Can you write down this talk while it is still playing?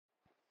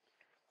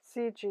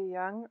C.G.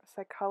 Jung,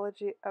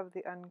 Psychology of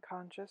the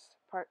Unconscious,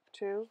 Part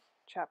 2,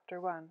 Chapter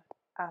 1,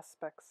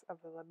 Aspects of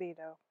the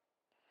Libido.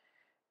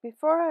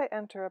 Before I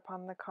enter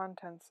upon the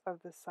contents of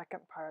this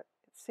second part,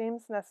 it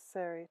seems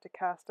necessary to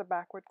cast a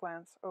backward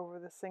glance over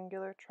the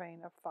singular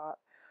train of thought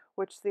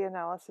which the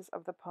analysis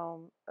of the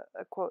poem,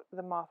 quote,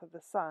 "The Moth of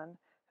the Sun,"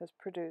 has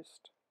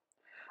produced.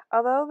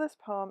 Although this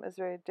poem is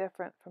very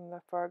different from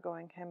the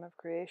foregoing hymn of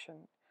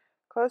creation,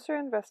 closer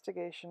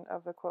investigation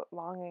of the, quote,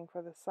 "longing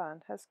for the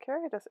sun" has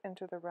carried us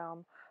into the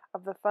realm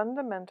of the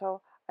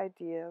fundamental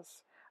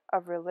ideas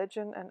of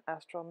religion and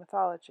astral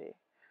mythology,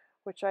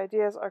 which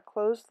ideas are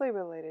closely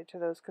related to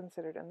those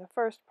considered in the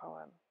first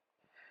poem.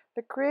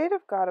 The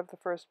creative God of the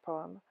first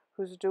poem,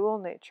 whose dual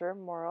nature,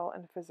 moral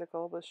and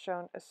physical, was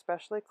shown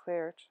especially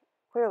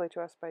clearly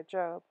to us by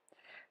Job,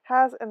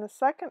 has in the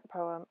second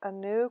poem a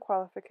new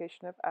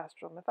qualification of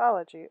astral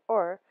mythology,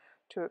 or,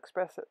 to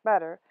express it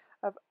better,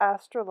 of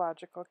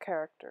astrological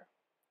character.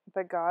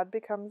 The god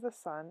becomes the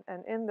sun,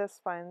 and in this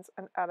finds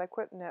an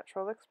adequate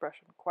natural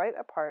expression quite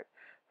apart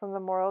from the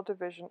moral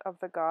division of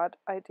the god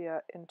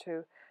idea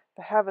into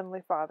the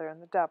heavenly Father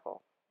and the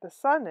devil. The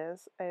sun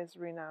is, as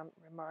Renan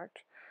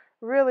remarked,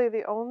 really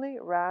the only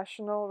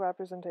rational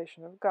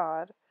representation of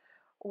God,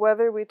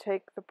 whether we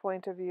take the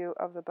point of view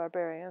of the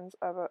barbarians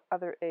of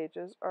other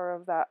ages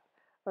or that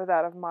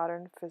of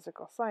modern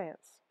physical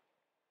science.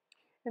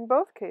 In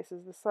both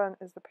cases, the sun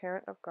is the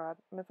parent of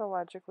God,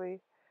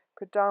 mythologically,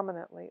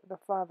 predominantly the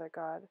Father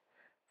God,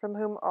 from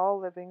whom all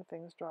living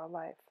things draw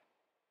life.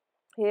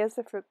 He is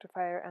the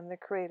fructifier and the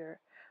creator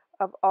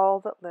of all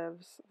that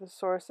lives, the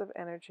source of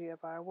energy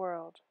of our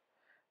world.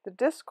 The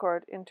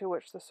discord into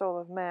which the soul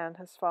of man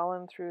has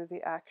fallen through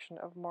the action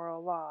of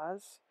moral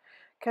laws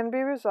can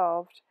be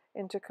resolved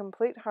into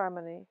complete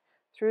harmony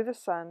through the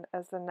sun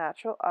as the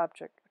natural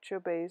object which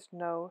obeys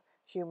no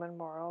human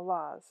moral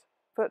laws.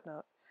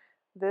 Footnote.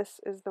 This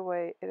is the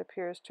way it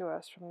appears to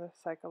us from the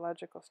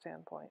psychological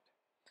standpoint.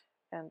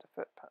 End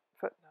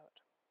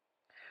footnote.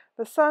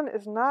 The sun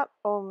is not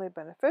only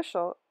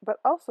beneficial, but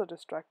also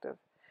destructive.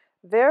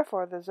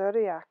 Therefore, the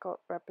zodiacal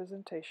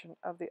representation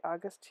of the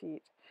August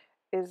heat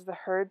is the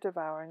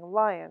herd-devouring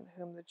lion,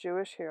 whom the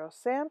Jewish hero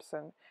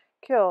Samson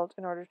killed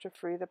in order to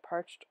free the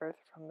parched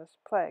earth from this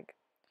plague.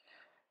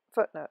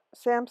 Footnote.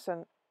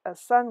 Samson, a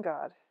sun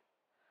god.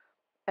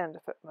 End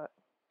of footnote.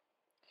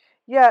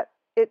 Yet,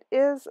 it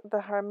is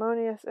the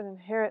harmonious and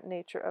inherent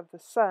nature of the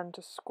sun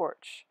to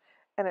scorch,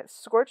 and its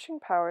scorching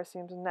power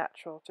seems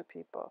natural to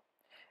people.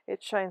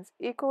 It shines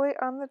equally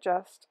on the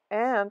just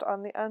and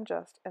on the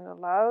unjust, and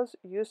allows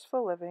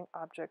useful living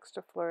objects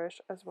to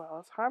flourish as well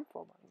as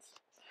harmful ones.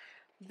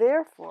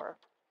 Therefore,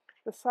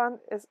 the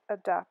sun is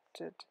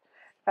adapted,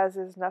 as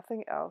is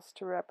nothing else,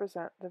 to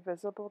represent the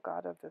visible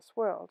God of this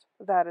world,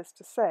 that is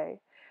to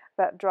say,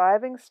 that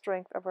driving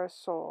strength of our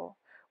soul,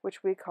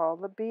 which we call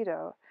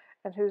libido,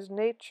 and whose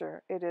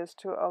nature it is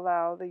to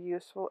allow the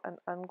useful and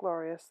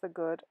unglorious, the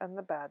good and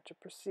the bad to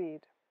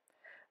proceed.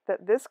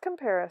 That this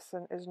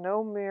comparison is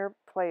no mere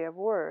play of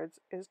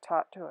words is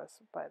taught to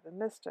us by the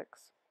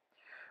mystics.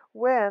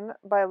 When,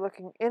 by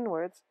looking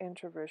inwards,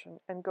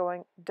 introversion, and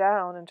going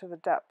down into the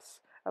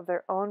depths of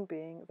their own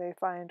being, they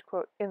find,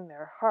 quote, "in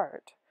their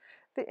heart,"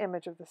 the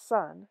image of the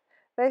sun,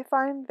 they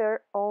find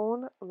their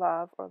own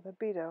love or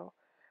libido,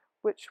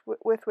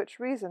 with which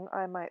reason,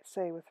 I might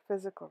say with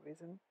physical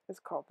reason, is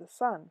called the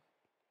sun.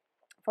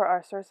 For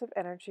our source of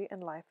energy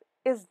and life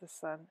is the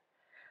sun.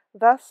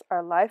 Thus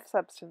our life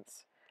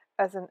substance,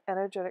 as an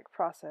energetic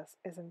process,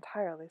 is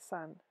entirely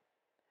sun.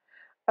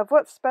 Of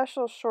what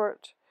special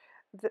sort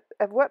this,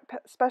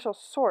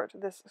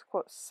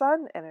 quote,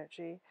 sun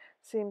energy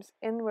seems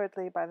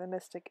inwardly by the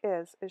mystic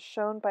is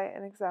shown by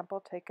an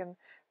example taken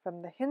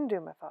from the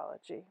Hindu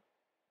mythology.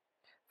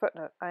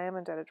 Footnote. I am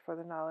indebted for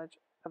the knowledge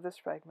of this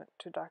fragment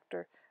to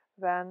Dr.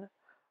 Van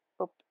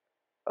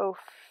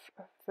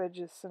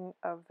Oefvigeson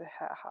of the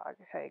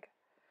Hague.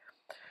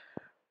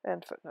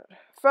 End footnote.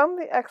 From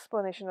the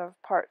explanation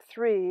of Part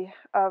 3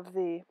 of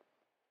the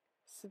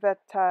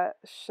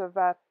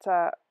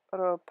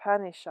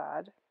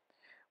Shvatara-Upanishad,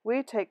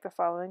 we take the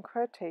following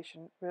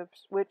quotation,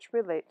 which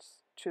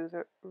relates to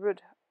the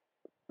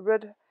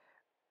Rudra.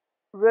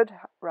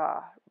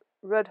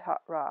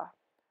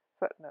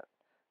 Footnote.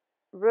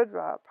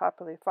 Rudra,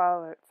 properly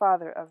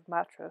father of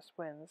Matras,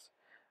 winds,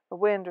 a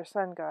wind or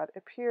sun god,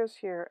 appears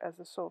here as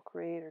the sole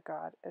creator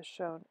god, as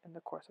shown in the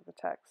course of the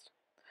text.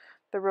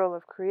 The role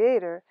of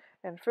creator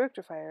and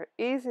fructifier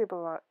easily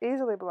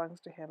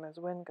belongs to him as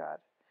wind god.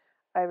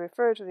 I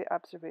refer to the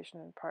observation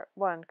in Part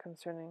 1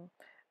 concerning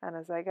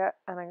Anaxagoras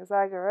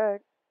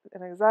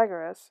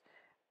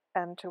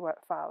and to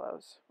what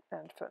follows.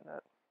 End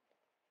footnote.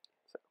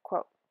 So,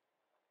 quote,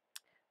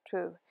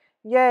 2.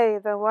 Yea,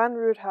 the one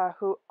Rudha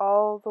who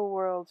all the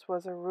worlds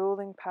was a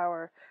ruling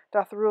power,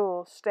 doth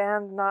rule,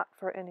 stand not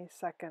for any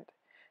second.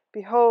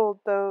 Behold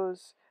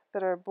those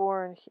that are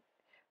born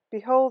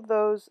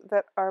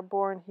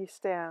he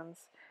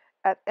stands.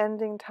 At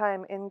ending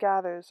time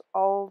ingathers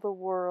all the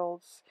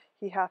worlds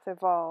he hath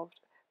evolved,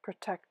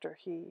 protector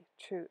he.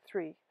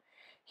 3.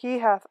 He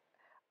hath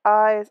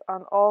eyes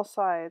on all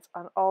sides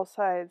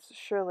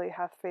surely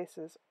hath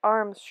faces,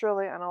 arms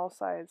surely on all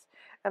sides,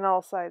 and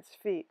all sides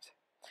feet.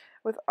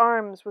 With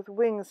arms, with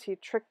wings he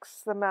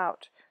tricks them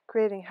out,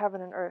 creating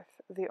heaven and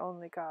earth, the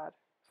only God.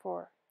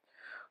 4.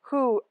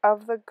 Who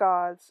of the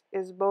gods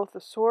is both the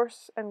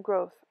source and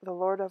growth, the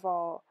Lord of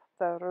all,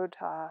 the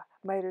Rudha,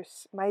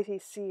 mighty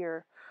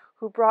seer,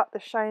 who brought the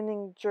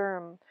shining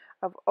germ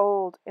of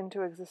old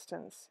into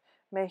existence.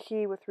 May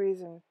he with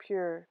reason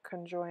pure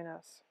conjoin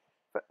us.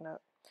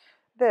 Footnote.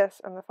 This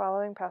and the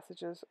following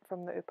passages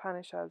from the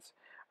Upanishads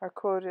are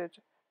quoted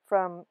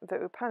from the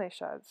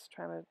Upanishads,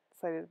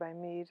 translated by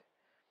Mead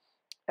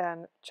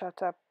and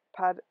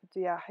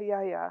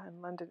Chattopadhyaya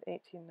in London,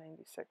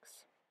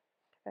 1896.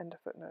 End of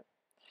footnote.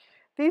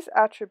 These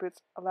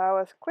attributes allow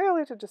us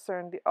clearly to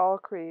discern the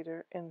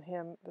All-Creator in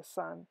him, the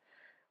sun,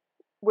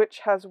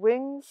 which has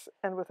wings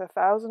and with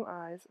 1,000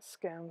 eyes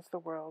scans the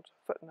world.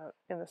 Footnote.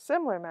 In a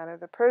similar manner,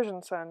 the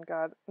Persian sun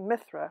god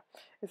Mithra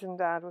is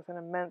endowed with an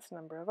immense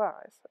number of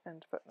eyes.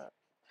 End footnote.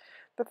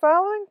 The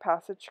following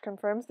passage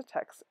confirms the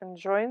text and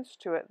joins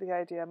to it the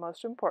idea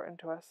most important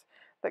to us,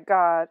 that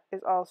God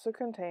is also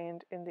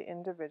contained in the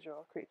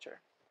individual creature.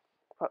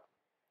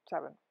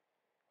 7.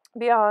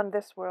 Beyond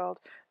this world,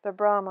 the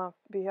Brahma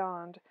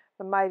beyond,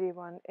 the mighty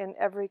one, in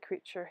every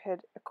creature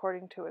hid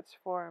according to its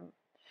form.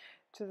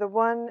 To the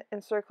one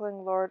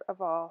encircling Lord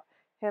of all,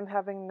 him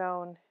having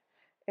known,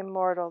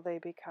 immortal they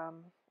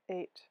become.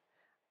 8.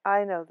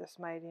 I know this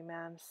mighty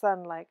man,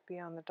 sun-like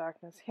beyond the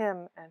darkness,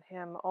 him and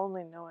him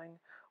only knowing,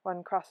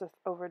 one crosseth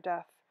over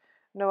death,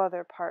 no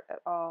other part at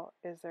all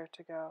is there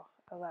to go.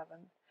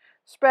 11.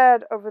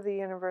 Spread over the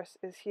universe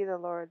is he the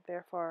Lord,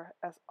 therefore,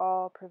 as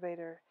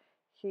all-pervader,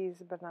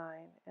 he's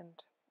benign.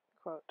 End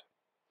quote.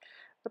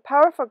 The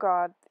powerful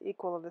God, the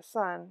equal of the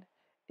sun,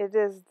 it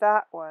is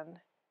that one,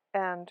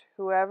 and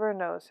whoever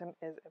knows him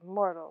is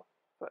immortal.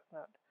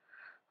 Footnote.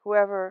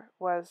 Whoever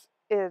was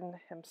in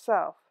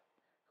himself,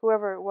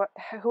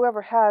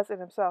 whoever has in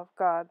himself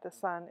God, the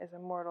sun, is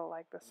immortal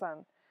like the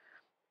sun.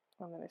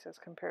 And then he says,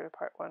 compared to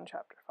part 1,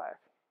 chapter 5.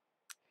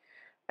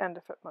 End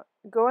of footnote.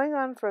 Going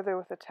on further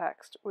with the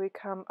text, we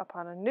come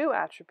upon a new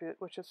attribute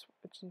which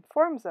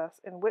informs us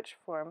in which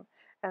form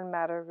and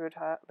matter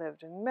Rudha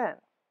lived in men.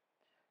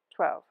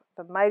 12.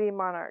 The mighty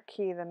monarch,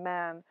 he, the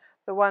man,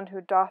 the one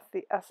who doth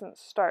the essence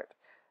start,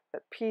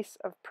 that peace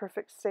of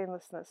perfect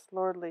stainlessness,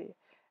 lordly,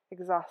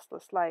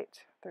 exhaustless light.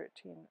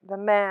 13. The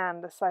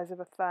man, the size of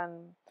a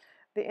thumb,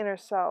 the inner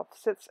self,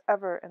 sits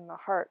ever in the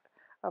heart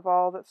of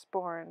all that's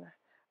born.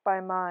 By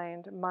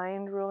mind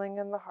ruling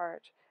in the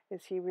heart,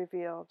 is he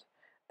revealed,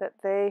 that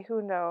they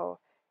who know,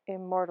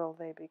 immortal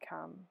they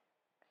become.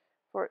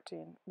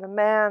 14. The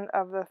man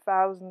of the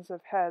thousands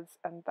of heads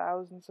and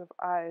thousands of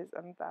eyes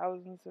and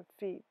thousands of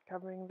feet,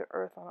 covering the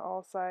earth on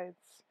all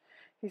sides.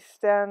 He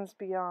stands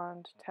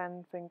beyond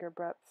 10 finger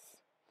breadths.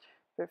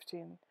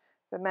 15.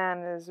 The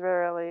man is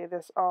verily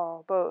this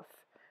all, both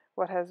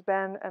what has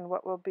been and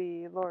what will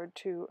be, Lord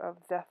too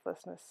of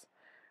deathlessness,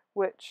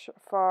 which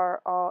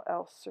far all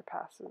else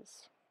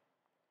surpasses.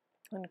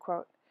 End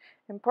quote.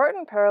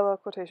 Important parallel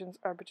quotations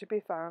are to be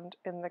found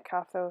in the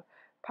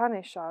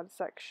Kathopanishad,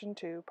 section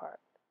 2, part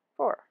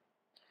 4.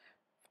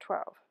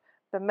 12.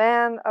 The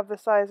man of the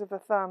size of a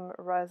thumb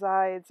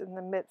resides in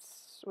the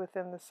midst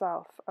within the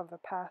self of the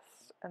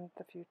past and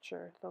the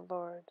future, the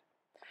Lord.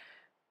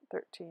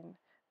 13.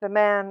 The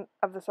man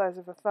of the size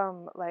of a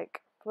thumb,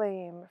 like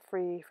flame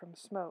free from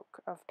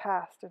smoke, of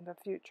past and of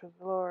future,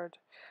 the Lord.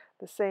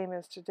 The same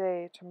is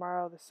today,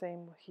 tomorrow the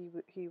same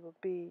he will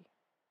be.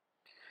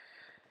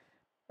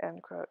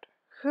 End quote.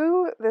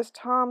 Who this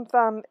Tom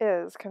Thumb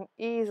is can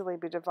easily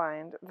be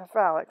divined, the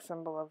phallic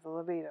symbol of the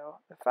libido.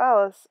 The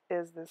phallus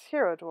is this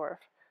hero dwarf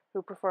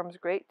who performs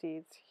great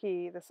deeds,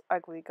 he, this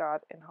ugly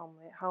god in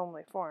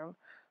homely form,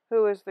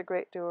 who is the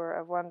great doer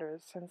of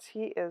wonders, since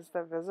he is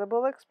the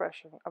visible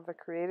expression of the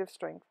creative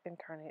strength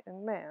incarnate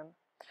in man.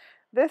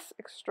 This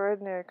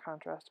extraordinary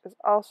contrast is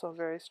also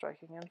very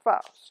striking in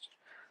Faust,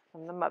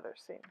 in the mother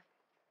scene.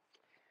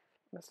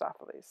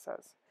 Mephistopheles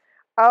says,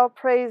 I'll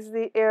praise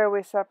thee ere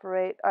we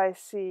separate, I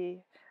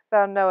see.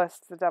 Thou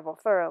knowest the devil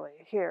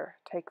thoroughly. Here,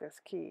 take this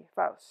key,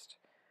 Faust.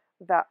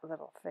 That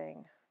little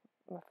thing,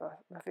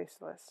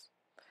 Mephistopheles.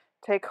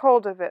 Take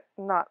hold of it,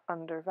 not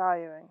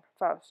undervaluing.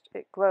 Faust,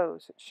 it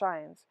glows, it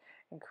shines,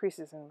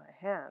 increases in my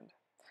hand.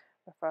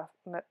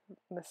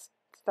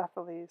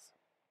 Mephistopheles.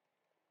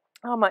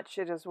 How much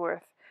it is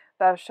worth,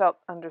 thou shalt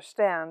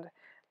understand.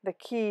 The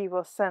key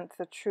will scent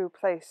the true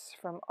place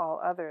from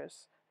all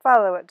others.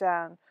 Follow it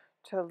down,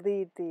 to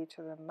lead thee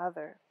to the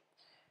mother.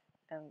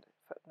 End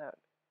footnote.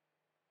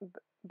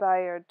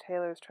 Bayard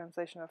Taylor's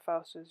translation of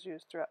Faust is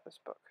used throughout this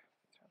book.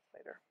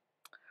 Translator.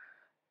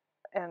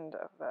 End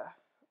of the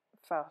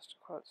Faust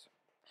quotes.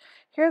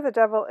 Here the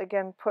devil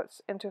again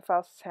puts into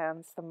Faust's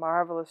hands the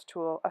marvelous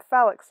tool, a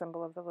phallic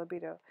symbol of the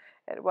libido.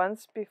 At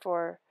once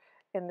before,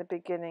 in the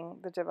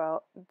beginning, the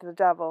devil,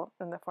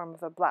 in the form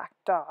of a black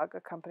dog,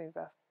 accompanied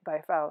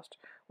by Faust,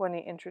 when he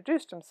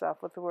introduced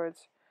himself with the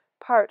words,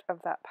 part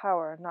of that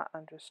power not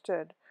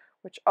understood,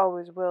 which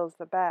always wills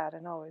the bad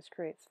and always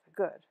creates the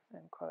good."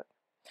 End quote.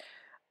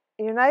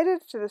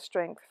 United to the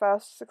strength,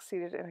 Faust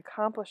succeeded in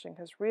accomplishing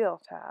his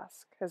real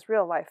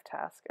life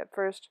task, at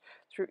first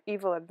through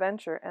evil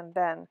adventure and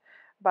then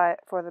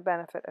for the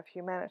benefit of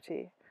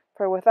humanity.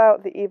 For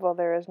without the evil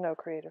there is no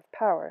creative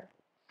power.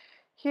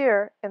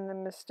 Here, in the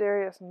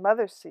mysterious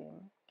mother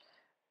scene,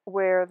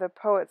 where the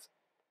poet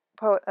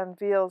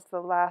unveils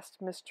the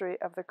last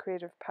mystery of the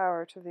creative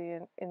power to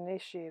the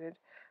initiated,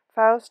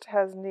 Faust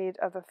has need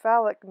of the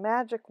phallic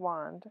magic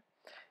wand,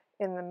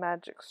 in the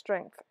magic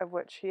strength of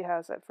which he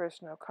has at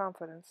first no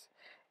confidence,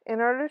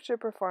 in order to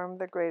perform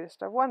the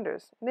greatest of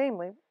wonders,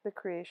 namely, the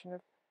creation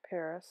of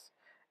Paris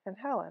and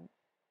Helen.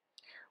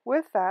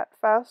 With that,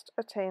 Faust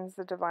attains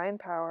the divine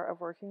power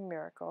of working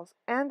miracles,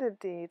 and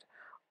indeed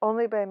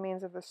only by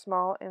means of the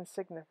small,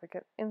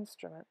 insignificant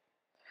instrument.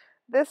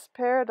 This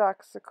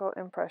paradoxical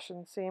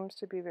impression seems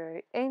to be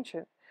very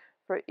ancient,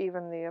 for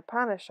even the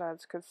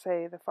Upanishads could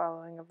say the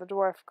following of the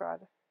dwarf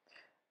god.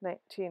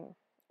 19.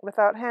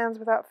 Without hands,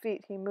 without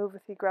feet, he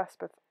moveth, he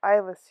graspeth,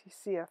 eyeless he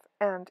seeth,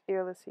 and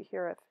earless he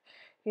heareth.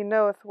 He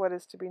knoweth what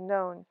is to be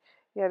known,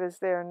 yet is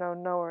there no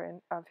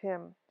knower of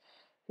him.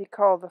 He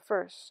called the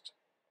first,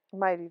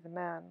 mighty the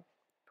man.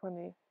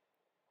 20.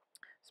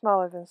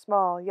 Smaller than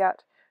small,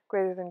 yet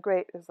greater than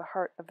great is the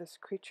heart of this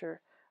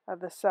creature,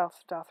 of the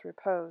self doth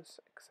repose,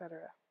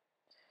 etc.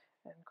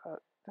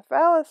 The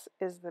phallus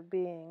is the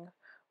being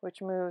which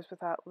moves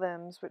without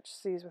limbs, which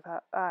sees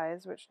without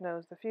eyes, which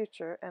knows the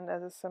future, and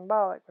as a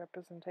symbolic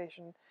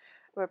representative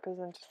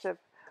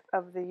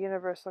of the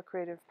universal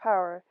creative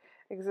power,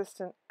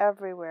 existent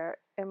everywhere,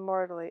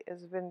 immortally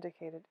is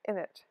vindicated in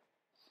it.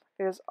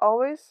 It is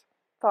always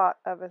thought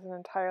of as an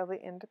entirely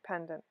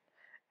independent,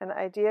 an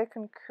idea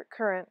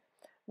current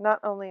not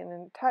only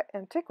in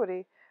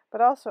antiquity,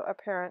 but also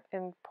apparent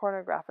in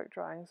pornographic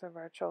drawings of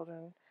our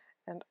children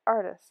and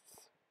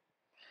artists.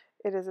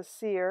 It is a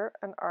seer,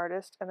 an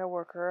artist, and a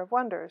worker of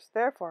wonders.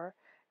 Therefore,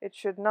 it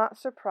should not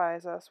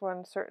surprise us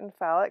when certain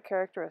phallic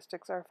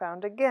characteristics are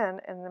found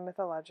again in the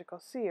mythological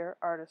seer,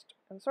 artist,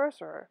 and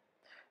sorcerer,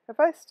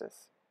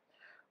 Hephaestus.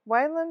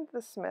 Wieland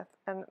the smith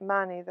and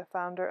Mani, the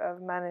founder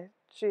of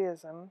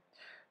Manichaeism,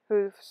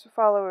 whose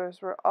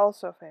followers were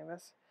also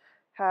famous,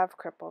 have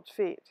crippled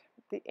feet.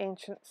 The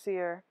ancient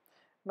seer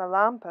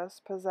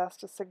Melampus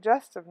possessed a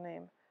suggestive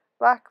name,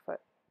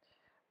 Blackfoot.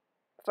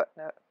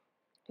 Footnote.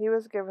 He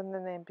was given the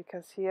name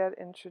because he had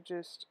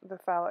introduced the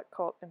phallic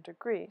cult into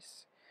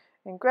Greece.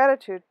 In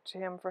gratitude to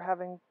him for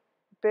having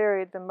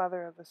buried the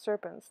mother of the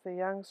serpents, the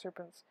young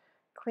serpents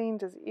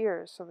cleaned his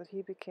ears so that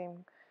he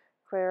became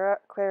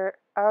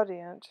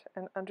clairaudient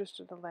and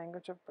understood the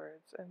language of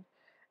birds and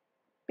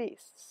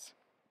beasts.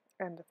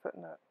 End of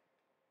footnote.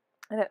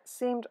 And it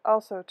seemed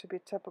also to be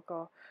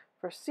typical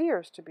for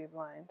seers to be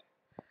blind.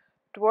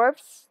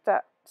 Dwarfs'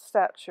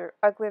 stature,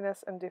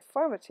 ugliness, and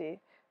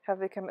deformity have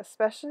become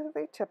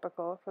especially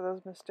typical for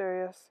those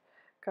mysterious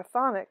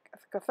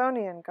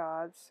Chthonian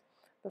gods,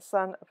 the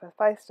son of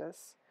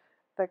Hephaestus,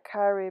 the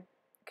Cabiri,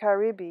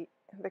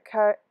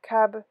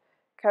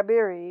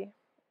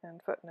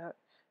 and footnote.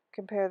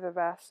 Compare the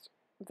vase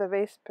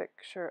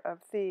picture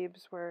of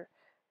Thebes, where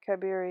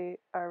Cabiri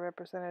are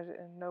represented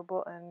in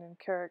noble and in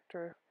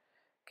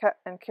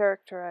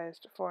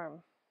characterized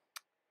form.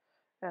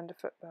 End of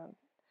footnote.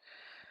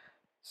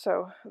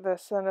 So, the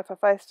son of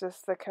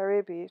Hephaestus, the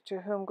Cabiri,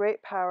 to whom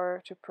great power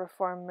to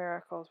perform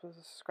miracles was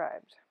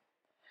ascribed.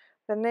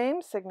 The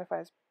name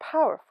signifies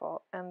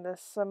powerful, and the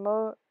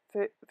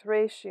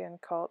Samothracian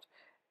cult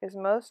is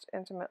most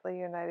intimately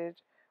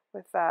united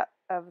with that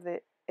of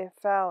the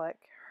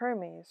Ithalic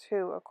Hermes,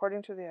 who,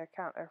 according to the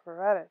account of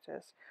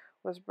Herodotus,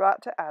 was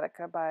brought to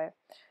Attica by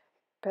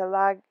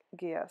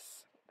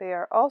Pelagius. They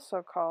are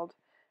also called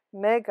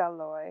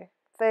Megaloi,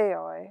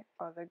 Theoi,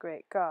 or the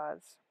great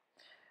gods.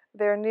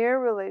 Their near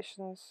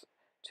relations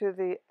to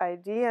the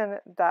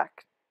Idaean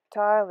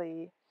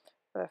dactyli,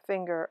 the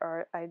finger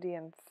or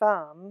Idaean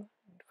thumb,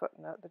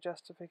 footnote, the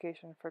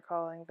justification for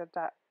calling the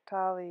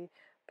dactyli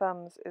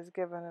thumbs is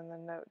given in the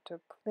note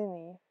to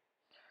Pliny,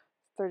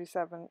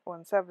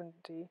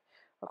 37-170,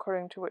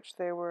 according to which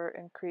they were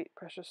in Crete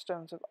precious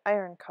stones of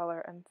iron color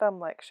and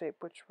thumb-like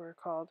shape, which were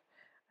called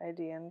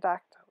Idaean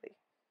dactyli.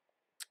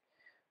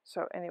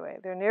 So anyway,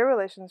 their near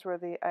relations were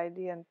the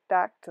Idaean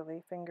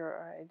dactyli, finger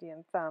or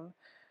Idaean thumb,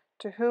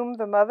 to whom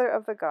the mother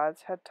of the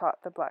gods had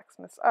taught the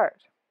blacksmith's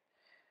art.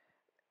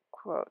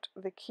 Quote,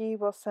 "The key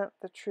will scent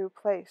the true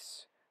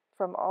place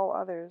from all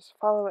others.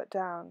 Follow it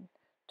down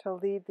to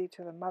lead thee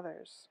to the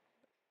mothers."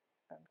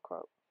 End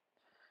quote.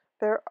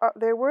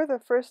 There were the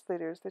first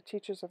leaders, the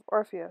teachers of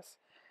Orpheus,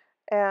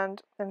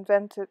 and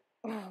invented.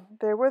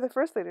 There were the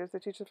first leaders, the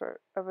teachers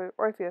of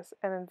Orpheus,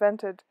 and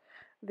invented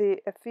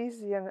the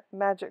Ephesian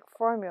magic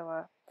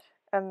formula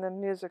and the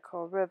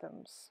musical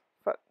rhythms.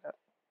 Footnote.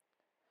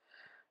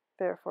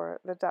 Therefore,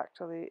 the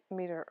dactyli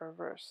meter or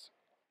verse.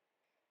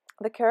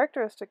 The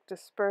characteristic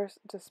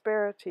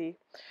disparity,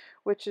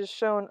 which is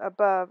shown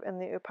above in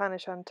the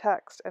Upanishad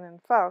text and in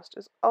Faust,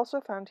 is also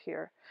found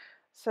here,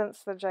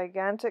 since the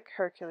gigantic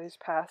Hercules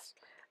passed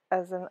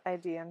as in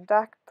idean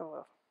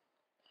dactylo.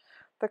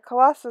 The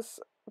Colossus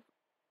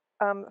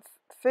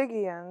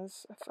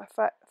Phrygians,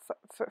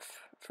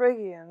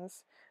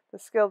 the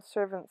skilled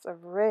servants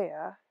of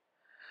Rhea,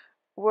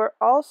 were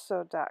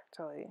also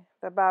dactyly.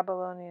 The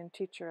Babylonian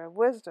teacher of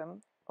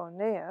wisdom,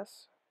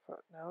 Oneus,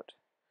 footnote,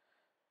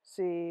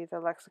 see the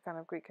Lexicon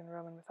of Greek and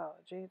Roman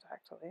Mythology,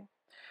 dactyly,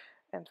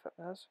 end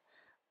footnotes,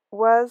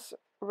 was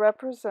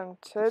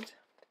represented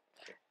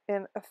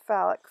in a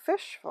phallic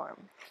fish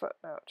form,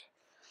 footnote,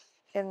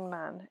 in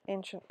man,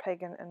 ancient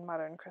pagan and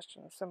modern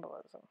Christian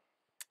symbolism.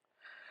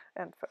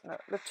 End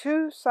footnote. The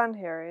two sun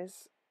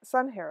heroes,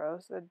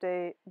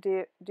 the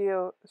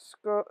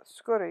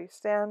Dioscuri,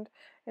 stand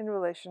in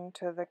relation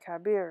to the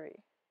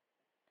Kabiri.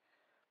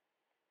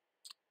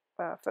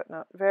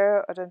 Footnote.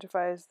 Varro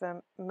identifies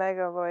the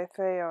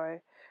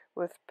Megaloitheoi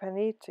with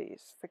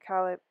Panites. The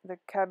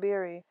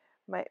Kabiri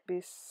might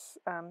be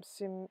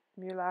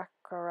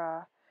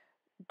simulacra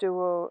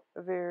duo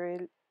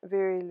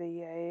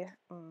viriliae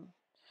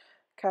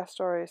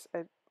castores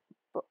et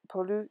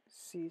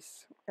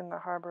polucis in the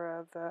harbor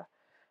of the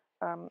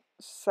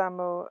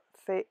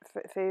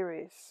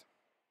Samothrace.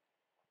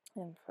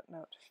 In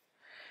footnote.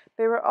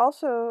 They were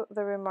also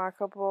the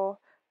remarkable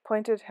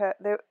pointed head.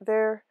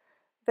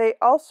 They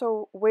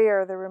also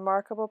wear the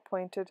remarkable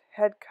pointed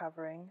head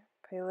covering,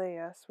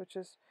 Peleus, which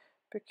is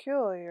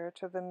peculiar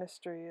to the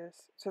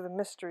mysterious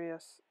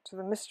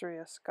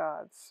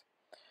gods.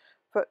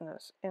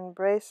 Footnotes. In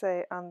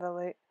Brace on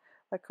the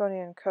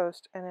Laconian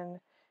coast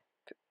and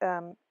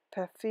in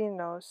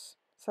Pephinos,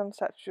 some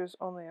statues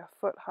only a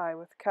foot high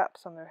with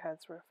caps on their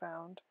heads were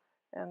found.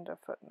 End of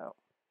footnote.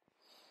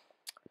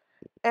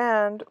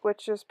 And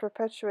which is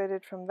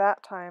perpetuated from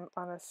that time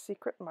on a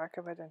secret mark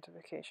of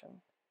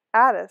identification.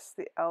 Attis,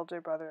 the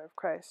elder brother of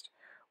Christ,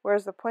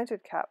 wears the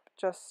pointed cap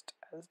just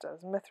as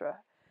does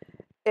Mithra.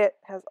 It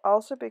has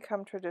also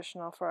become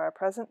traditional for our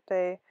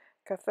present-day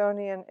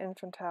Chthonian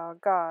infantile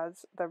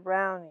gods, the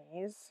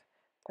brownies,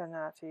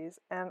 Penates,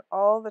 and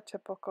all the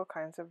typical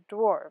kinds of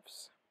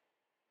dwarves.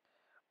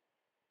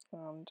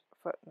 And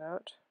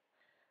footnote,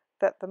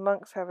 that the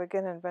monks have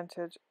again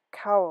invented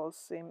cowls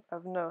seem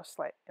of no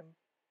slight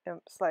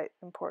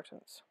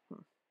importance.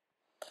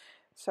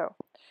 So,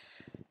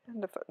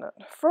 end of footnote.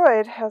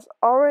 Freud has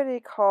already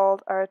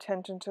called our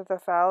attention to the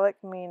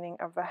phallic meaning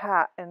of the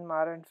hat in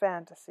modern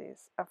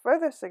fantasies. A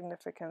further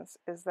significance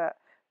is that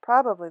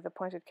probably the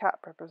pointed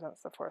cap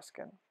represents the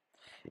foreskin.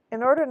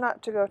 In order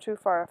not to go too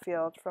far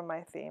afield from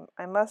my theme,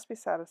 I must be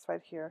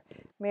satisfied here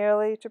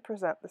merely to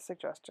present the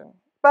suggestion.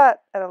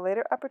 But at a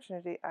later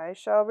opportunity I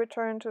shall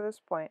return to this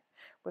point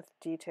with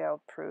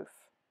detailed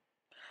proof.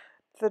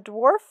 The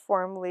dwarf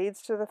form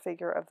leads to the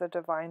figure of the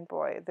divine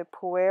boy, the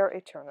puer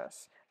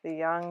aeternus, the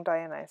young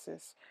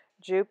Dionysus,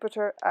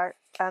 Jupiter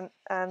and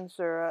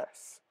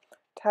Anzurus,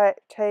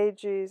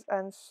 Tages,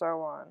 and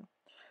so on.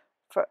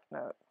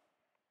 Footnote.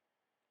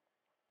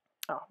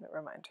 Oh,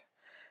 never mind.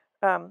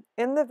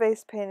 In the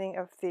vase painting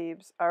of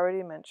Thebes,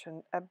 already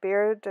mentioned, a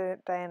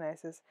bearded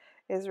Dionysus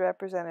is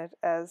represented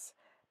as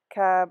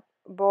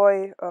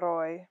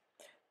Kaboiroi,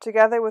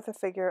 together with a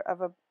figure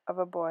of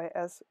a boy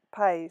as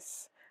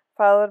Pais,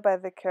 followed by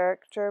the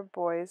character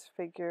boy's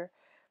figure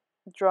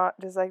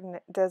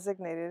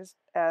designated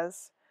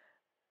as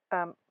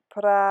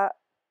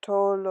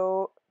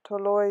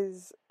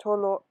Toloios,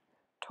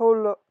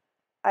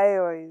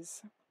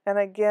 and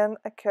again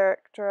a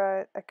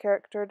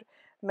charactered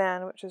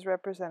man which is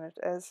represented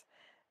as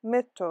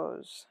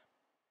Mythos.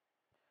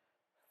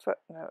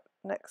 Footnote.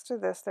 Next to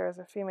this there is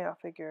a female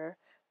figure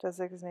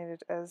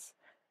designated as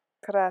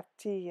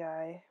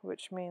Kratii,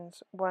 which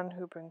means one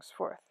who brings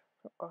forth,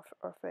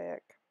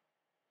 Orphaic.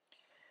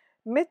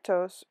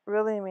 Mythos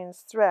really means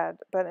thread,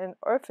 but in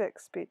Orphic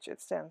speech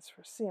it stands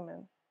for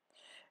semen.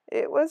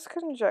 It was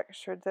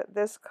conjectured that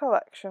this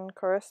collection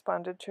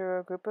corresponded to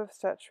a group of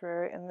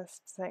statuary in the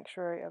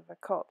sanctuary of the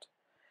cult.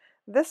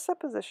 This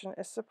supposition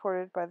is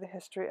supported by the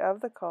history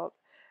of the cult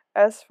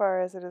as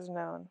far as it is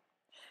known.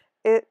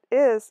 It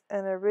is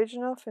an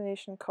original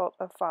Phoenician cult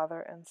of father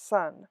and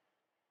son,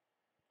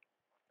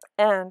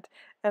 and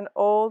an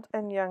old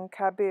and young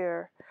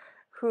Kabir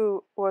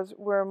who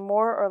were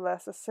more or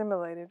less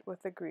assimilated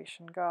with the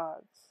Grecian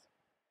gods.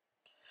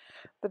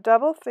 The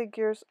double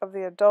figures of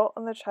the adult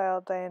and the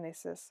child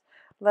Dionysus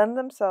lend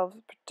themselves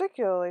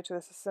particularly to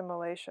this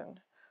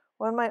assimilation.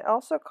 One might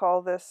also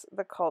call this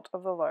the cult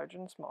of the large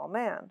and small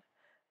man.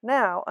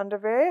 Now, under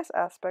various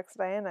aspects,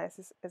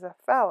 Dionysus is a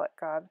phallic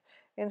god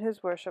in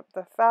whose worship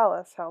the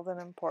phallus held an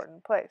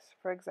important place.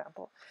 For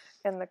example,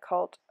 in the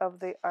cult of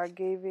the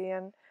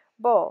Argivian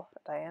bull,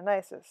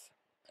 Dionysus.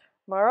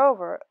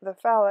 Moreover, the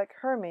phallic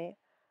Herme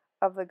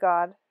of the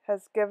god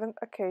has given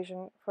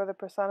occasion for the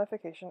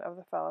personification of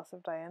the phallus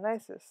of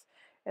Dionysus,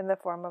 in the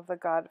form of the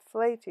god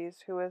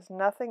Phletes, who is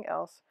nothing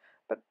else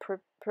but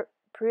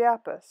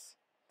Priapus.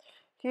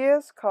 He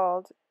is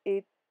called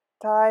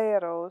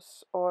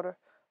Etairos or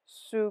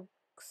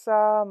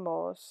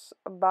Suxamos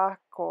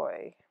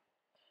Bakoi.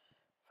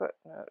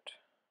 Footnote.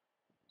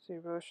 See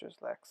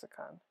Rocher's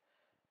lexicon.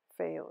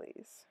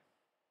 Phales.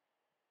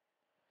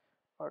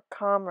 or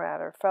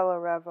comrade or fellow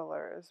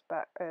reveler is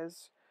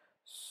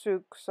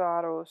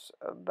Suxaros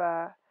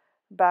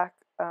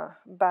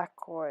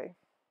Bakoi.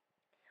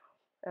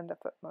 End of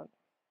footnote.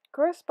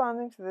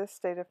 Corresponding to this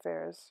state of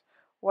affairs,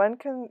 one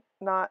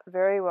cannot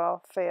very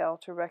well fail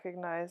to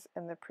recognize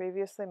in the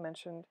previously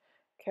mentioned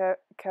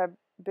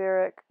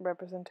Kabiric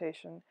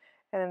representation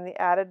and in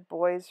the added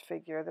boy's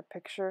figure the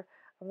picture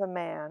of the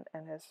man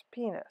and his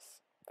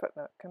penis.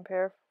 Footnote.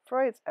 Compare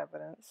Freud's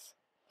evidence.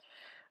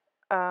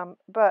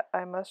 But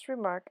I must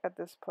remark at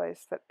this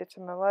place that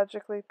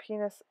etymologically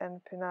penis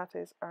and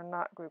penates are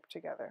not grouped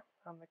together.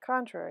 On the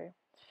contrary,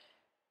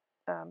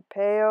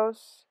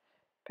 peos,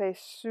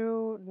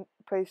 pesunthi,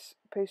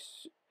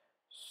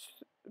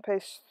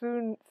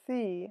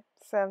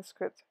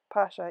 Sanskrit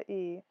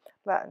pasha-e,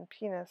 Latin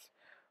penis,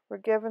 were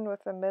given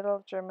with the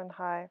Middle German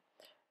high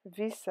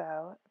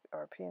visal,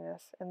 or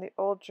penis, and the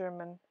Old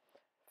German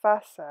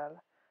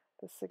fasal,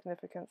 the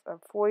significance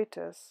of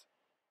foetus,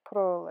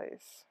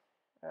 proles.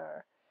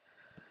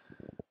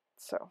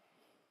 So,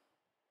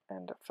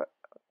 end of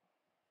footnote.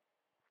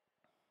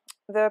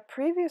 The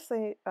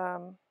previously,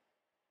 let's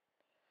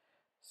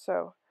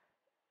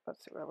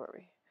see, where were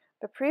we?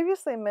 The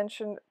previously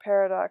mentioned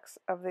paradox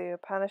of the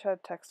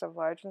Upanishad text of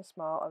large and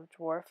small, of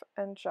dwarf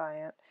and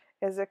giant,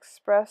 is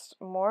expressed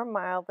more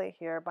mildly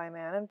here by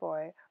man and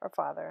boy, or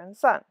father and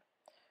son.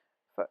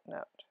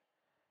 Footnote.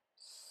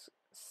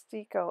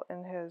 Stickel,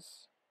 in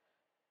his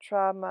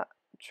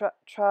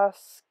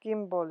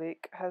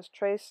Traskimbolik, has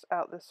traced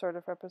out this sort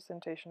of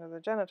representation of the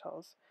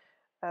genitals,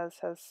 as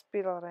has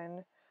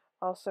Spielrein,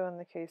 also in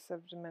the case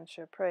of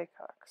dementia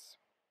praecox.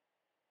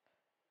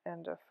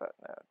 End of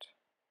footnote.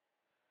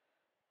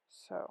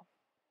 So,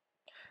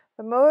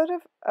 the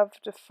motive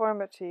of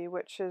deformity,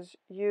 which is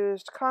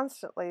used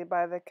constantly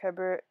by the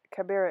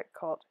Kabiric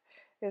cult,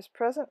 is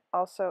present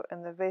also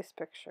in the vase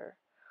picture,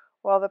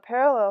 while the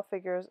parallel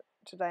figures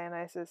to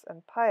Dionysus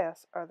and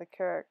Pius are the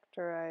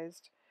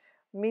characterized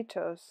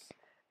Mitos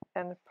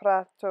and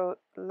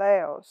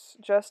Pratoleos.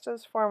 Just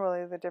as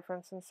formerly the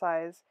difference in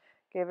size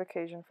gave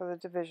occasion for the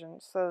division,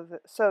 so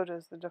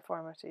does the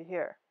deformity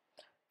here.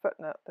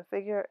 Footnote. The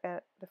figure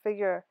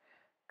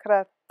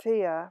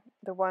Kratia,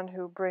 the one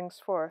who brings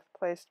forth,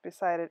 placed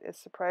beside it, is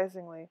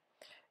surprising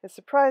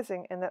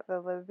in that the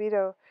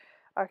libido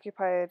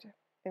occupied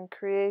in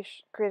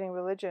creating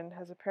religion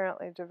has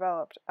apparently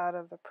developed out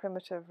of the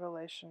primitive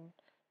relation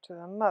to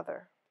the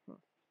mother.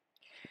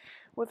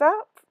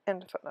 Without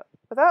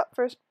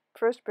first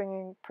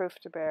bringing proof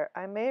to bear,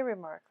 I may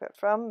remark that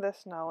from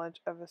this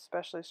knowledge of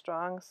especially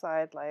strong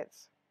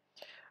sidelights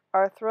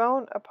are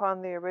thrown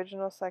upon the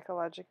original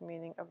psychologic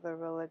meaning of the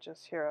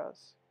religious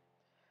heroes.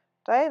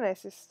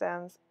 Dionysus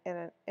stands in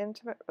an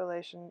intimate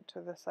relation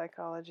to the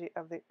psychology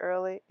of the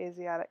early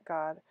Asiatic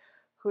god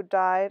who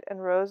died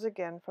and rose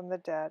again from the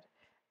dead,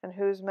 and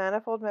whose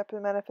manifold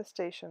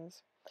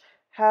manifestations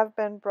have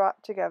been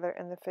brought together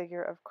in the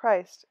figure of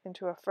Christ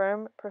into a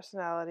firm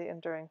personality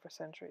enduring for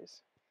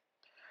centuries.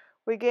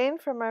 We gain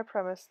from our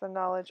premise the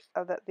knowledge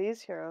of that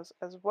these heroes,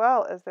 as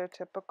well as their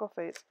typical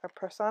fates, are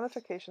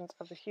personifications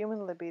of the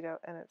human libido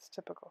and its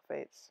typical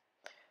fates.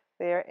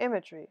 They are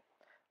imagery,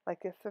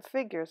 like the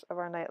figures of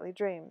our nightly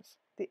dreams,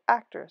 the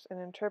actors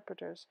and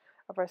interpreters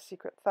of our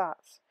secret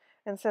thoughts.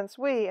 And since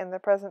we, in the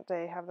present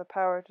day, have the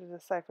power to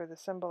decipher the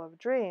symbol of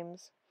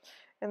dreams,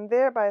 and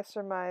thereby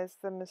surmise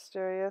the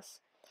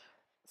mysterious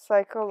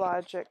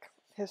psychologic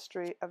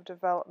history of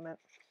development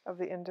of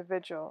the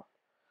individual,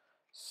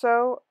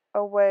 so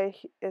a way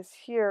is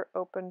here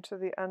open to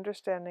the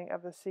understanding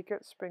of the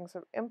secret springs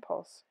of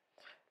impulse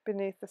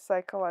beneath the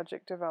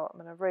psychologic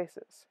development of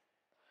races.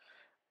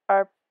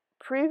 Our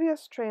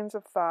previous trains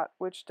of thought,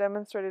 which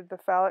demonstrated the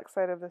phallic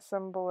side of the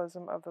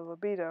symbolism of the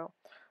libido,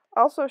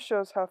 also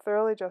shows how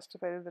thoroughly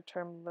justified the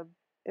term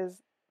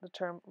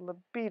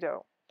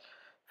libido.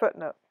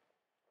 Footnote.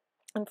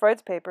 In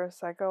Freud's paper,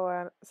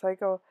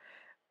 Psychoanalytische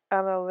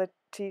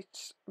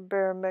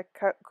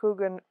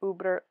Bemerkungen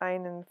über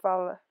einen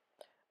Fall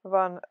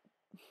von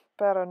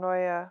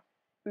Paranoia,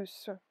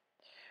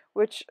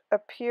 which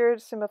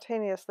appeared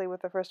simultaneously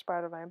with the first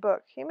part of my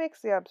book, he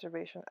makes the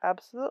observation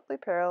absolutely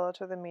parallel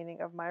to the meaning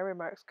of my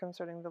remarks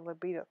concerning the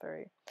libido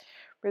theory,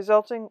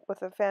 resulting with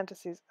the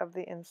fantasies of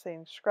the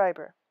insane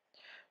Schreiber.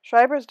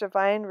 Schreiber's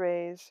divine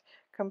rays,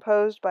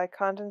 composed by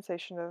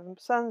condensation of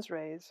sun's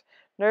rays,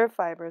 nerve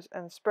fibers,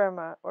 and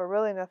sperma, were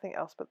really nothing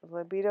else but the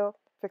libido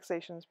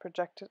fixations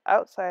projected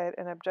outside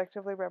and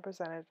objectively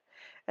represented,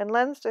 and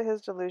lends to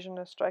his delusion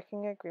a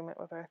striking agreement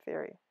with our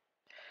theory.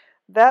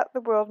 That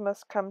the world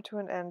must come to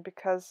an end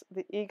because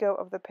the ego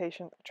of the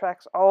patient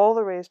attracts all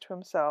the rays to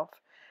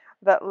himself,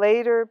 that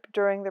later,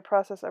 during the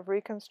process of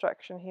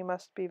reconstruction, he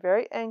must be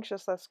very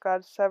anxious lest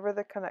God sever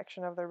the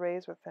connection of the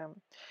rays with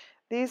him.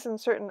 These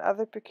and certain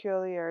other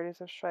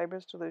peculiarities of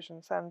Schreiber's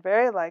delusion sound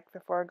very like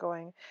the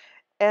foregoing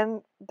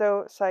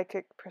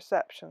endopsychic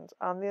perceptions,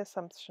 on the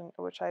assumption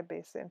on which I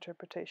base the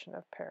interpretation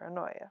of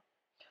paranoia.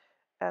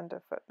 End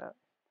of footnote.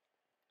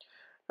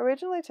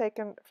 Originally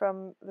taken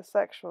from the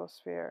sexual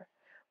sphere,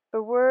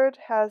 The word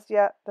has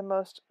yet the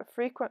most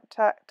frequent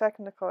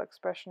technical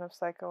expression of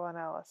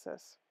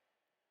psychoanalysis,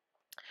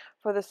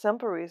 for the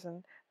simple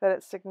reason that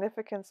its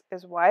significance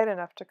is wide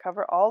enough to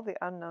cover all the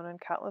unknown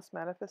and countless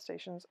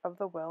manifestations of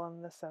the will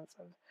in the sense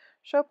of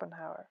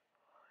Schopenhauer.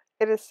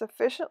 It is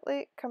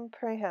sufficiently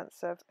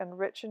comprehensive and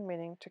rich in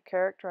meaning to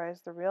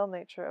characterize the real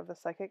nature of the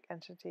psychic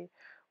entity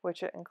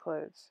which it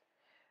includes.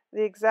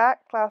 The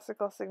exact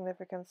classical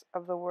significance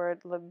of the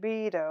word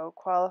libido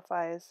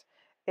qualifies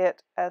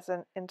it as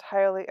an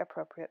entirely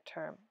appropriate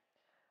term.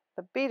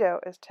 Libido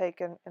is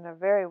taken in a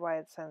very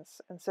wide sense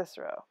in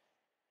Cicero.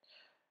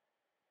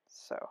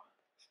 So,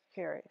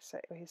 here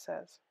he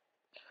says,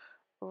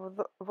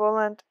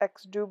 Volant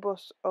ex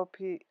dubus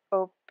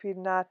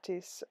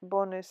opinatis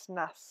bonus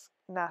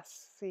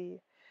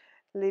nasi,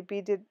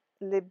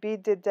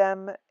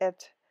 libididem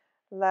et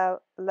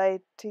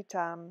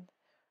laetitam,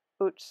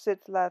 ut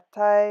sit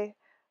latae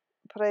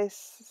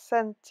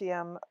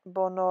praesentiam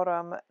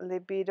bonorum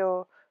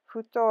libido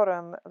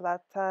futorum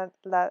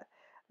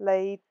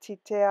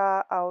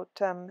laetitia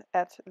autem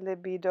et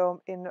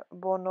libido in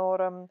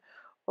bonorum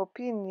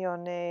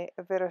opinione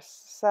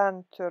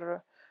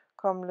versantur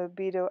cum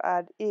libido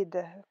ad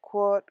id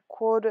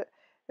quod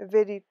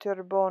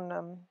viditur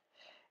bonum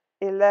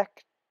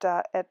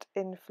electa et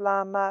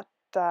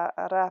inflammata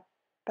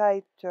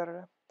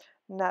rapitur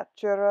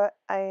natura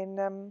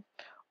einem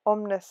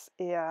omnes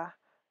ea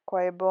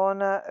quae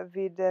bona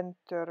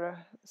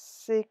videntur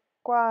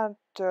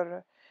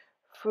sequantur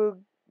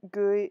fugiaque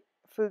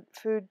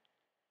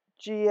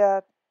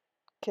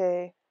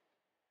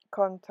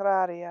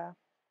contraria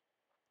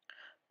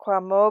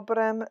quam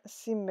obrem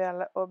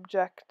simil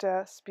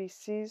objecta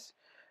species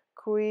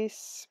qui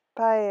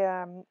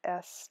spaiam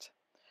est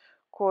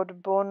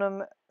quod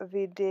bonum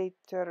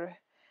videtur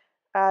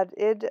ad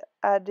id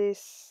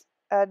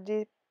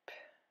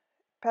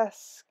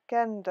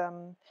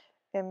adipescendum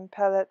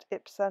impellet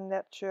ipsa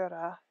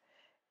natura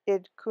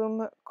id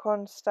cum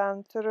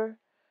constantur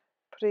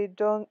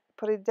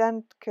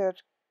pridentque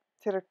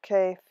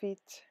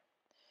fit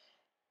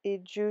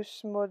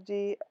ejus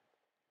modi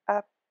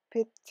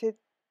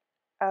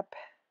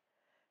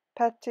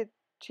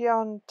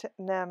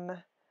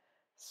appetitionem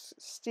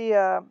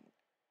stia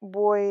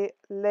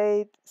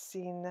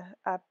volesin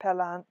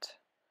appellant.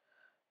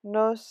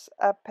 Nos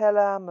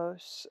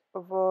appellamus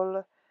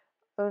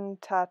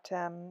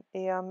voluntatem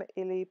eam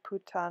illi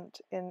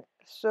putant in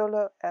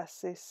solo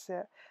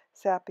esse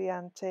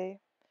sapiente,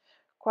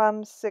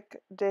 quam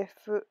sic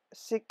definiut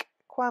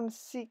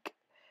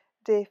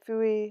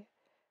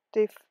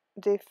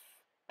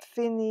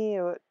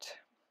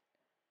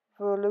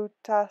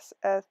volutas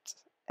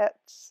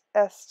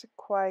est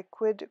quae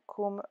quid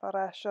cum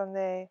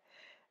ratione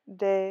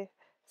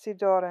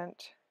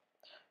decidorent,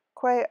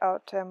 quae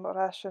autem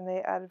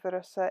ratione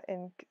adversa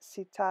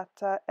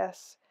incitata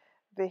est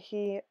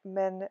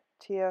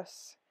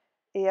vehementius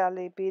ea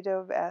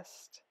libido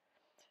est,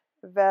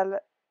 vel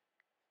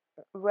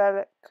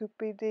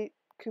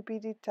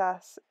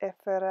cupiditas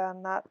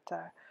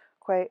efferanata,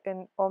 quae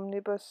in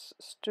omnibus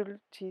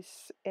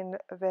stultis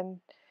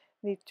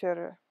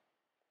invenitur.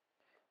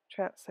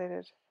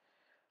 Translated.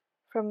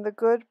 From the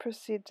good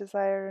proceed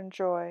desire and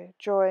joy,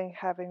 joy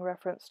having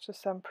reference to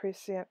some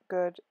prescient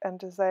good, and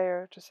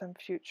desire to some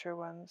future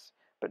ones.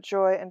 But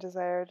joy and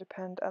desire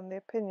depend on the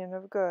opinion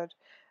of good,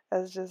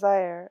 as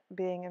desire,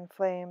 being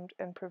inflamed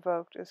and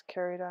provoked, is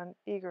carried on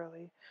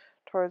eagerly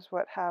towards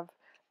what have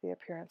the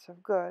appearance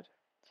of good.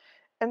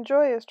 And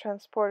joy is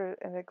transported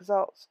and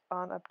exults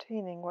on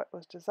obtaining what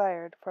was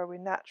desired, for we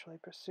naturally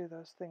pursue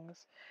those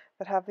things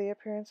that have the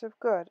appearance of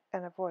good,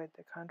 and avoid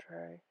the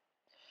contrary.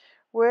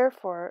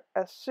 Wherefore,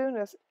 as soon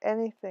as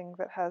anything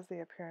that has the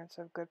appearance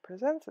of good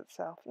presents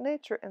itself,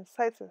 nature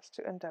incites us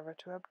to endeavor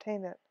to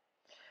obtain it.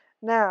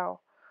 Now,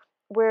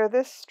 where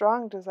this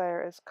strong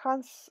desire is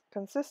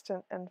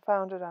consistent and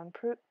founded on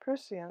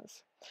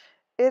prescience,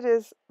 it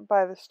is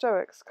by the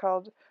Stoics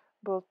called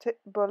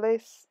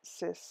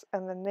bolesis,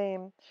 and the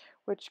name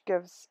which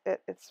gives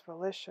it its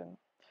volition.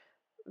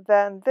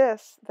 Then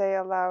this they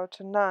allow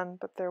to none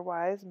but their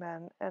wise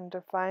men, and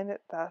define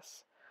it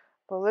thus: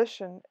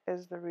 volition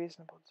is the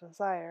reasonable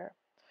desire.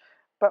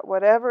 But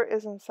whatever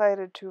is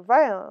incited too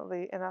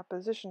violently in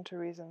opposition to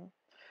reason,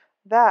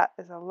 that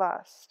is a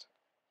lust,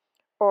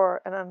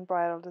 or an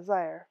unbridled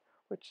desire,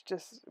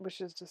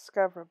 which is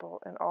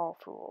discoverable in all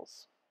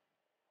fools.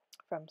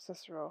 From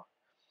Cicero.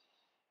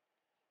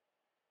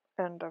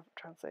 End of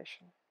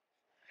translation.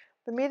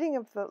 The meaning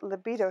of the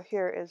libido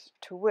here is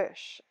to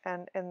wish,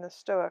 and in the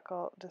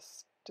Stoical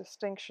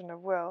distinction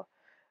of will,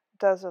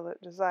 dissolute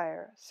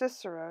desire.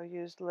 Cicero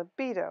used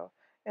libido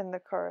in the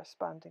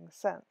corresponding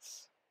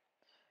sense.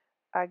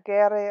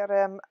 Agere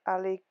rem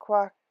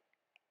aliquam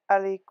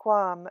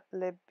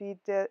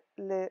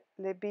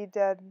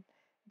libidine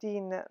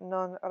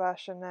non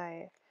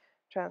rationae.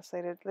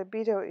 Translated,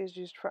 libido is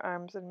used for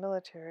arms and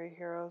military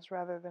heroes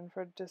rather than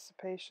for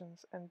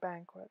dissipations and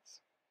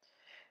banquets.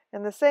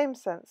 In the same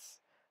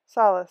sense,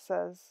 Sala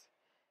says,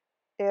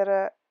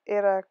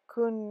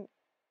 iracundie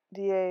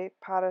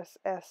paris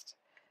est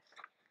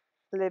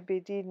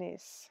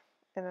libidinis,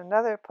 in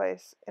another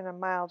place in a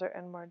milder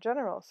and more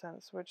general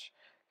sense, which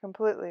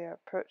completely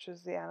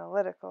approaches the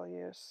analytical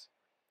use.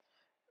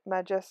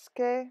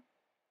 Majesque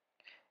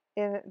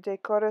in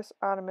decoris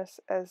armis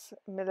es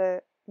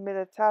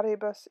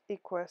militaribus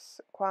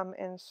equus, quam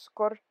in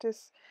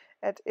scortis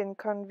et in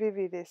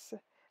convividis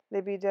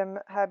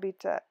libidem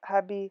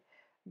habibant.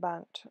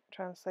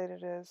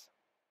 Translated as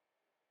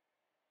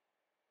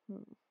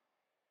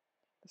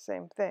the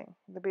same thing.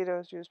 Libido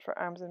is used for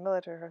arms and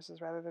military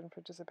rehearsals rather than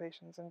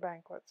participations in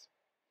banquets.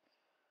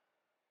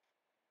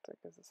 So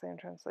it gives the same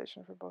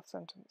translation for both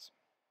sentences.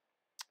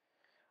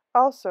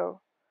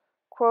 Also,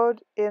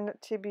 quod in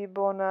tibi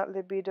bona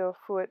libido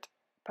fuit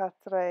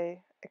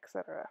patrae,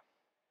 etc.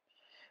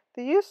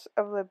 The use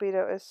of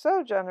libido is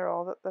so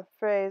general that the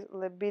phrase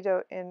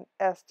libido in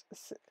est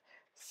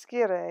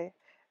scire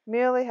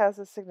merely has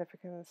the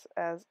significance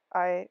as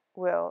I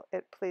will,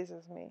 it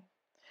pleases me.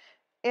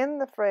 In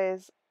the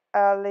phrase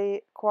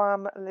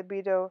aliquam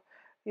libido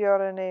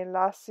iurine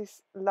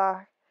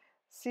lacicit,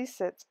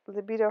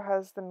 libido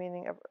has the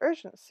meaning of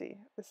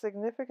urgency. The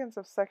significance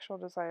of sexual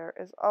desire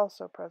is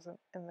also present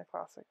in the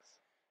classics.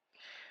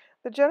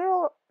 The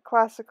general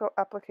classical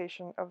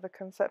application of the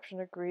conception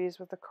agrees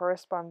with the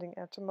corresponding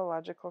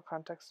etymological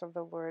context of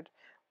the word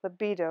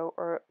libido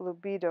or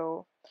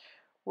lubido,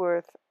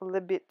 with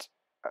libit,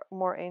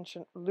 more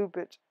ancient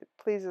lubit, it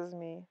pleases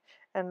me,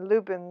 and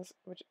lubens,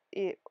 which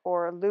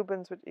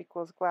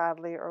equals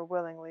gladly or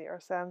willingly, or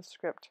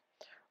Sanskrit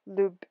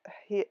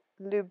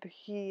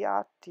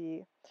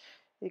lubhyati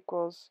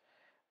equals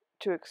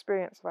to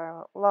experience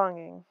violent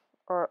longing,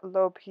 or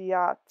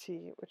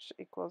lobhyati, which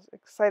equals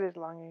excited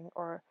longing,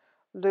 or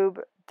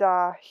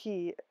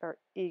lubdahi, or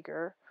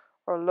eager,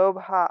 or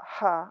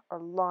lobha, or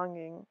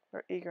longing,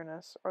 or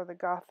eagerness, or the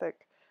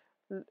Gothic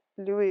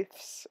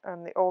Luifs,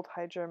 and the Old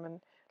High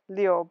German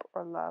Liob,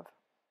 or love.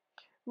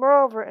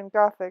 Moreover, in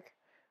Gothic,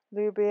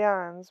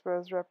 Lubians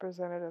was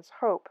represented as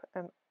hope,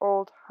 and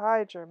Old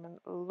High German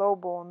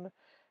Lobon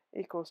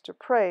equals to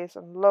praise,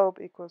 and Lob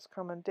equals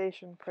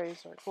commendation,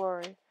 praise, or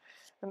glory.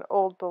 And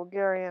Old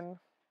Bulgarian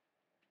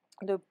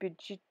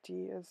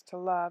Lubijiti is to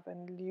love,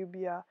 and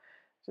Ljubia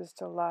is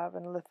to love,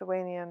 and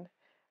Lithuanian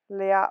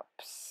Liapsinti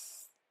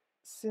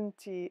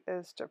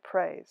is to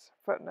praise.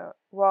 Footnote,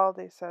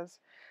 Waldy says,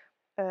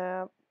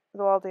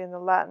 Waldy in the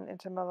Latin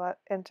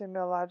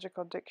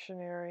etymological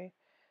dictionary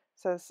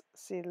says,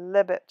 see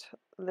libet,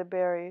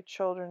 liberi,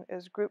 children,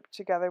 is grouped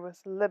together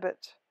with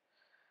libet.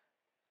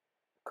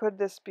 Could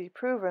this be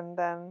proven,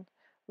 then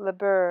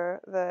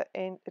Liber, the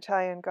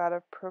Italian god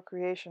of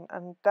procreation,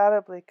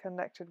 undoubtedly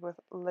connected with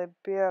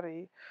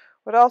liberi,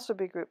 would also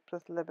be grouped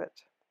with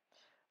libet.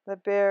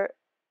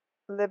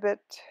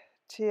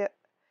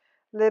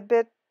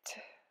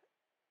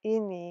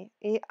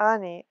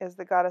 Ani is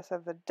the goddess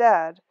of the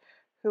dead,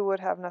 who would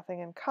have nothing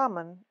in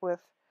common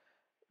with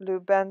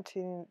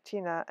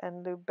Lubentina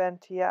and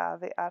Lubentia,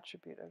 the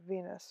attribute of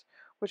Venus,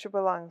 which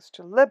belongs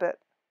to libet.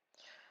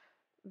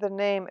 The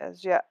name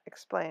is yet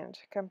explained.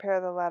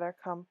 Compare the latter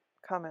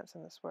comments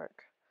in this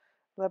work.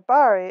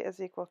 Labari is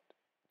equal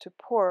to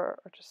pour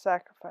or to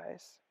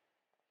sacrifice.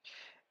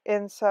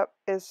 Is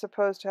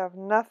supposed to have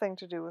nothing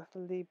to do with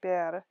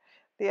liber.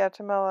 The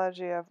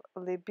etymology of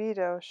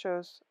libido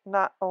shows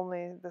not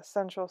only the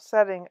central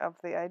setting of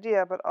the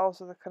idea, but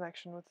also the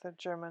connection with the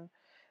German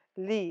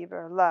lieb,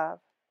 or love.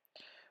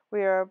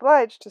 We are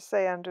obliged to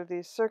say under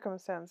these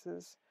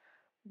circumstances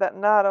that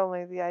not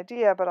only the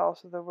idea, but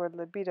also the word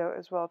libido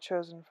is well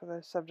chosen for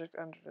the subject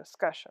under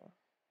discussion.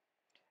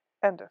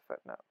 End of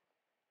footnote.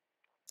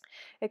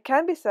 It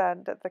can be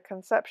said that the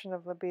conception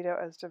of libido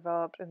as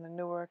developed in the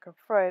new work of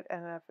Freud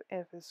and of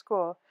his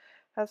school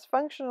has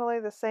functionally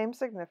the same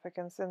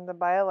significance in the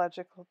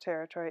biological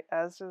territory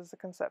as does the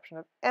conception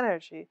of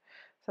energy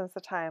since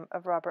the time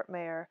of Robert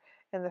Mayer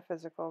in the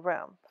physical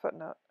realm.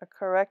 Footnote, a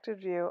corrected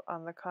view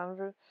on the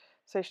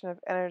conversation of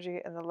energy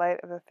in the light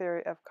of the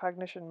theory of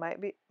cognition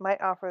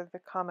might offer the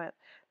comment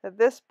that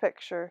this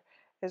picture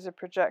is a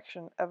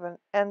projection of an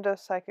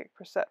endopsychic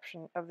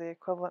perception of the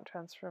equivalent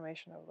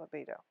transformation of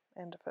libido.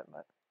 End of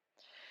footnote.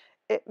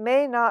 It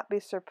may not be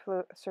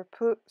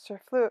superfluous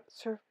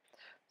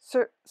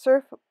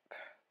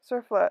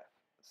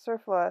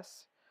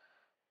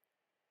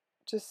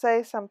to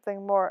say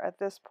something more at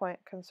this point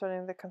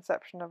concerning the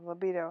conception of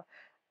libido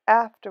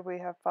after we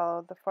have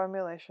followed the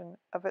formulation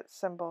of its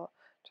symbol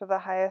to the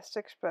highest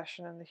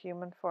expression in the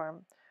human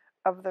form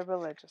of the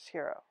religious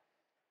hero.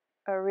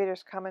 A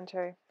reader's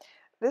commentary.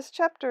 This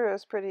chapter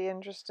is pretty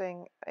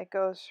interesting. It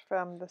goes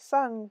from the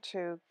sun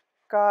to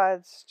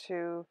gods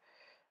to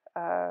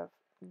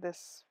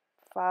this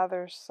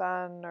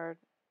father-son or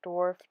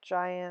dwarf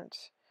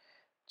giant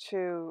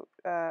to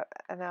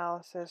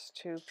analysis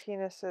to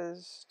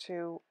penises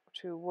to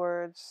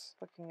words,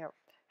 looking at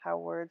how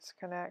words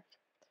connect.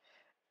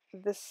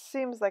 This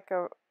seems like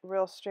a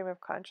real stream of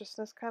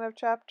consciousness kind of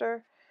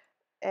chapter,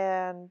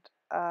 and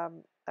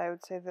I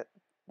would say that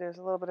there's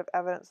a little bit of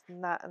evidence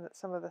in that, and that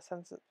some of the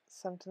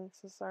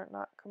sentences aren't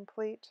not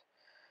complete,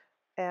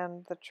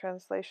 and the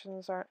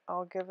translations aren't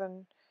all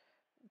given,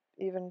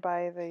 even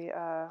by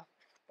the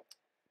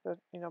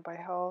by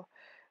Hull.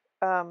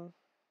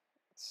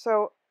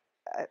 So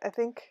I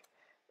think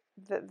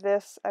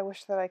that I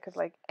wish that I could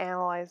like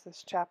analyze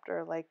this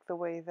chapter like the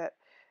way that,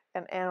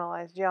 and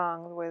analyze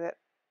Jung the way that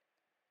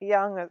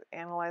Jung is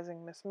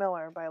analyzing Miss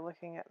Miller by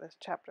looking at this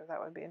chapter. That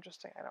would be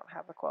interesting. I don't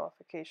have the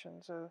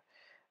qualifications or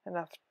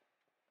enough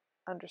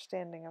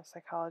understanding of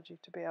psychology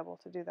to be able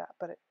to do that,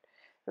 but it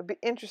would be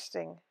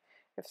interesting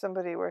if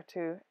somebody were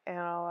to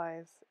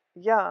analyze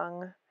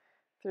Jung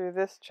through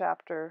this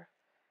chapter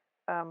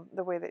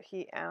the way that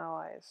he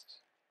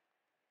analyzed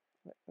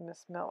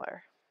Miss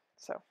Miller.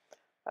 So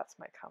that's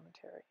my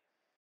commentary.